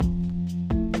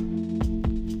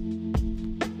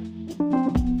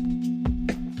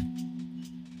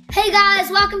Hey guys,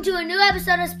 welcome to a new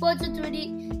episode of Sports with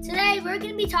Rudy. Today we're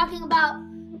going to be talking about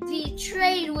the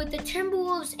trade with the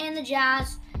Timberwolves and the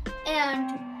Jazz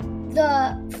and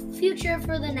the future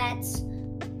for the Nets.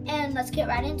 And let's get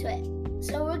right into it.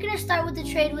 So we're going to start with the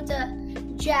trade with the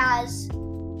Jazz.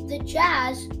 The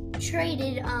Jazz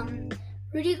traded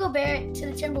Rudy Gobert to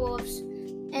the Timberwolves,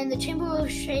 and the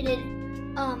Timberwolves traded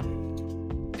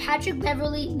Patrick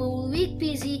Beverley, Malik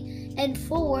Beasley, and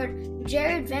forward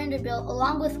Jared Vanderbilt,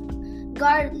 along with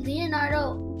guard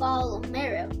Leonardo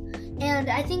Bolmaro. And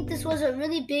I think this was a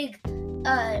really big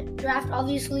draft.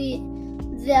 Obviously,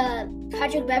 the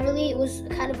Patrick Beverley was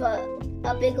kind of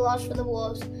a big loss for the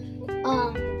Wolves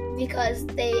because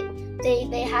they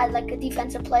had like a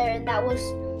defensive player, and that was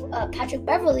Patrick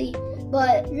Beverley.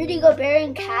 But Rudy Gobert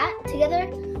and Cat together,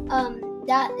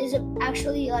 that is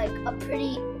actually like a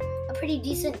pretty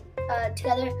decent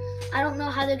together. I don't know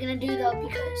how they're gonna do though,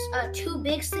 because two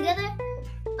bigs together.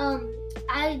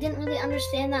 I didn't really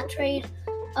understand that trade.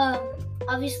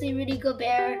 Obviously Rudy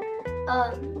Gobert,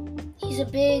 he's a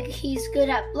big, he's good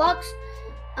at blocks,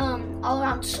 all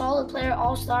around solid player,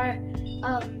 all-star.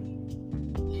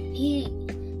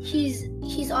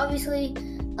 He's obviously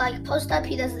like post up,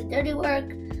 he does the dirty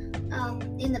work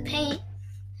in the paint.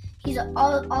 He's an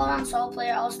all-around solid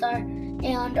player, all-star.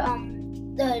 And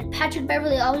the Patrick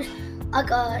Beverley, always like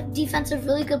a defensive,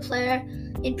 really good player,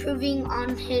 improving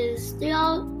on his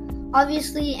 3-0,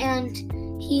 obviously, and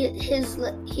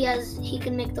he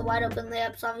can make the wide open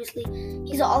layups. Obviously,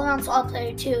 he's an all-around solid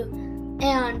player too.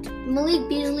 And Malik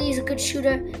Beasley is a good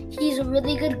shooter. He's a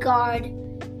really good guard.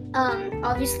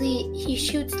 Obviously, he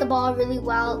shoots the ball really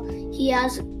well. He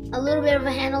has a little bit of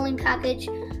a handling package,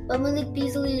 but Malik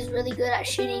Beasley is really good at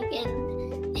shooting,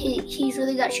 and he's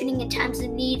really good at shooting in times of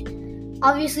need.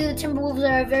 Obviously, the Timberwolves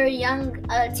are a very young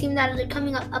team that are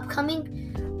upcoming.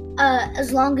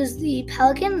 As long as the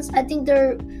Pelicans, I think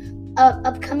they're an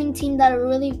upcoming team that are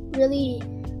really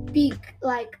be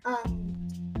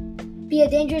a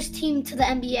dangerous team to the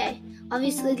NBA.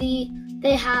 Obviously,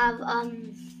 they have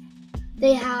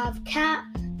Cat,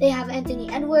 they have Anthony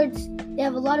Edwards, they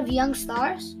have a lot of young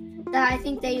stars that I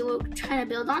think they were trying to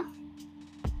build on,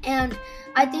 and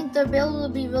I think their build will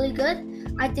be really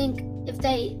good. I think if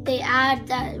they add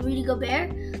that Rudy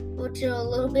Gobert, which is a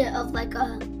little bit of like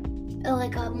a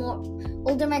more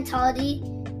older mentality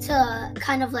to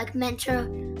kind of like mentor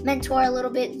a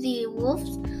little bit the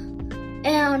Wolves.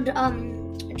 And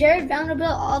Jared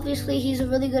Vanderbilt, obviously he's a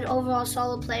really good overall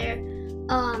solid player.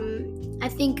 I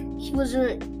think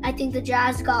the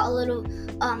Jazz got a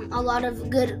lot of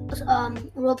good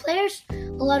role players,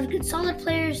 a lot of good solid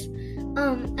players.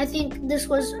 I think this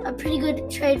was a pretty good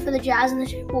trade for the Jazz and the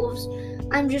Timberwolves.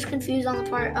 I'm just confused on the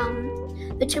part.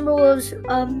 The Timberwolves,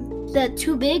 the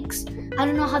two bigs, I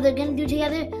don't know how they're going to do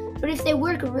together, but if they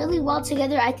work really well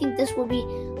together, I think this will be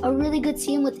a really good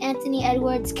team with Anthony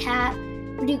Edwards, Cat,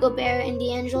 Rudy Gobert, and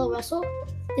D'Angelo Russell.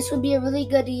 This would be a really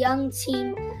good young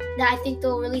team that I think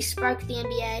they'll really spark the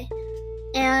NBA.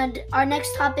 And our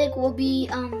next topic will be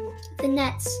the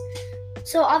Nets.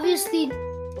 So obviously,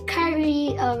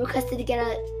 Kyrie requested to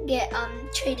get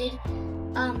traded.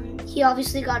 He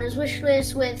obviously got his wish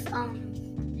list with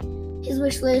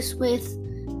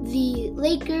the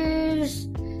Lakers,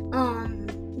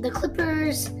 the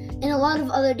Clippers, and a lot of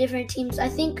other different teams. I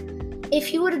think if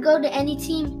he were to go to any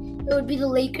team, it would be the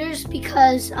Lakers,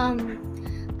 because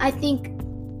I think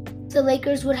the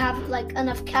Lakers would have like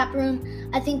enough cap room.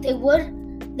 I think they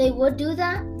would do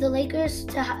that, the Lakers,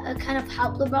 to kind of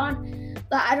help LeBron.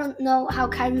 But I don't know how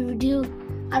Kyrie would do.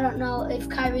 I don't know if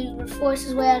Kyrie would force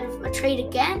his way out of a trade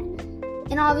again.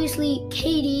 And obviously,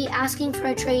 KD asking for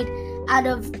a trade out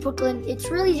of Brooklyn, it's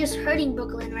really just hurting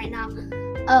Brooklyn right now.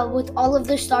 With all of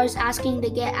their stars asking to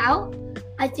get out,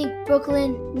 I think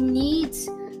Brooklyn needs,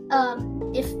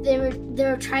 if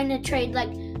they're trying to trade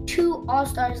like two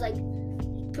all-stars, like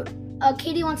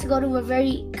KD wants to go to a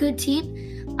very good team.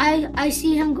 I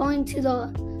see him going to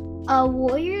the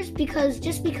Warriors, because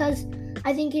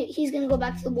I think he's going to go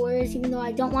back to the Warriors, even though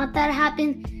I don't want that to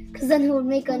happen, because then he would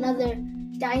make another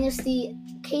dynasty.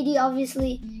 KD,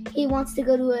 obviously, he wants to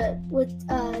go to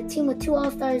a team with two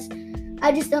All-Stars.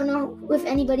 I just don't know if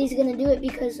anybody's going to do it,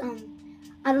 because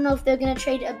I don't know if they're going to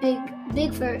trade a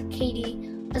big for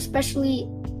KD, especially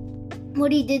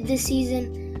what he did this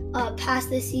season, past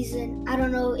this season. I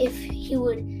don't know if he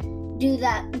would do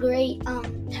that great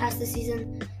past the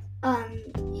season. I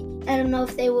don't know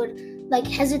if they would like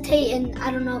hesitate, and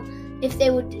I don't know if they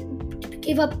would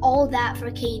give up all that for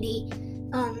KD.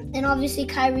 And obviously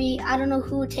Kyrie, I don't know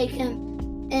who would take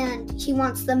him, and he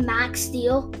wants the max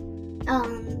deal.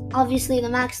 Obviously the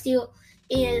max deal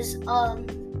is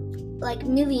like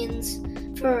millions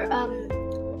for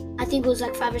I think it was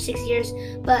like 5 or 6 years.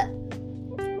 But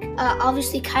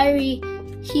obviously Kyrie,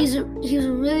 he's a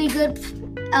really good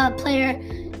player.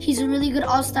 He's a really good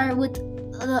all-star with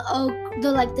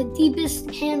the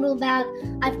deepest handle bag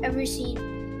I've ever seen,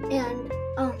 and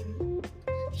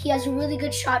he has a really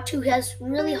good shot too. He has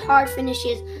really hard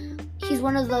finishes. He's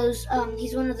one of those.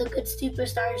 He's one of the good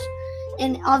superstars,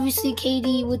 and obviously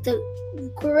KD with the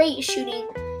great shooting.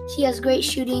 He has great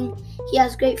shooting. He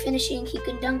has great finishing. He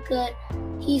can dunk good.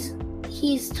 He's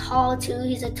tall too.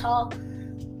 He's a tall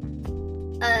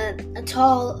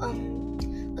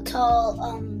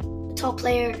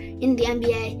player in the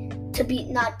NBA to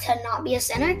not be a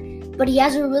center. But he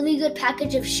has a really good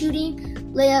package of shooting,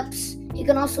 layups. He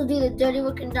can also do the dirty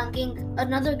work and dunking. A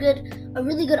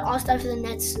really good all-star for the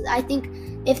Nets. I think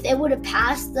if they would have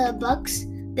passed the Bucks,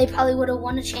 they probably would have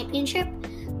won a championship.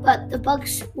 But the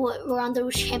Bucks were on their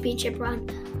championship run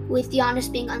with Giannis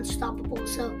being unstoppable.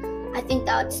 So I think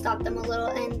that would stop them a little.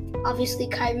 And obviously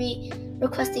Kyrie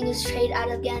requesting his trade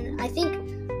out again. I think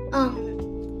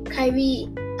Kyrie,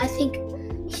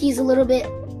 he's a little bit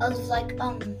of like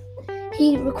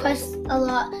he requests a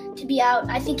lot to be out.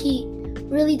 I think he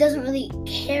really doesn't really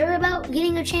care about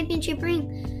getting a championship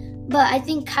ring. But I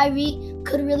think Kyrie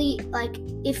could really, like,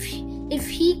 if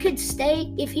he'd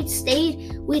stayed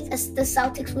with the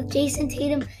Celtics with Jason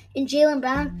Tatum and Jaylen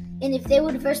Brown, and if they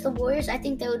would versus the Warriors, I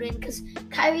think they would win, because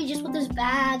Kyrie, just with his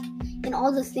bag and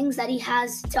all the things that he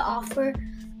has to offer,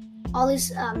 all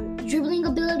his dribbling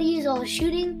abilities, all his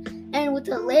shooting, and with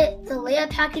the layup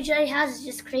package that he has is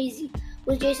just crazy.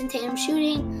 With Jason Tatum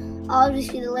shooting,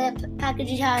 obviously the layup package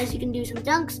he has, you can do some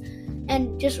dunks,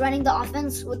 and just running the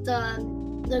offense with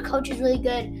the coach is really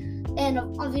good. And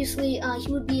obviously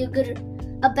he would be a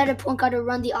better point guard to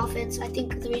run the offense. I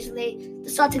think the reason the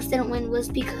Celtics didn't win was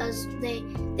because they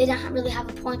didn't really have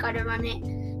a point guard to run it,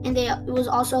 and it was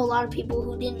also a lot of people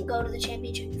who didn't go to the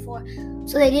championship before,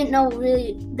 so they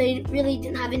really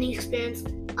didn't have any experience,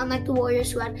 unlike the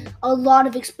Warriors, who had a lot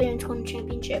of experience winning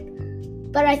championship.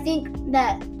 But I think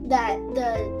that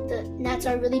the Nets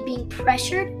are really being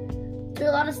pressured through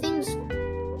a lot of things.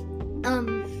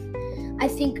 I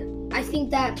think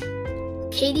that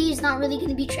KD is not really going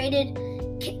to be traded.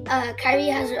 Kyrie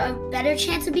has a better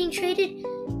chance of being traded,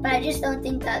 but I just don't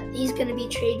think that he's going to be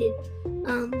traded,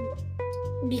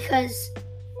 because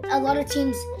a lot of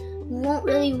teams won't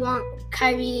really want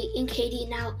Kyrie and KD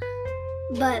now.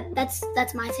 But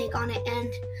that's my take on it,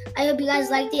 and I hope you guys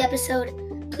liked the episode.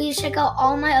 Please check out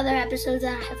all my other episodes,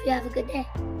 and I hope you have a good day.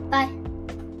 Bye.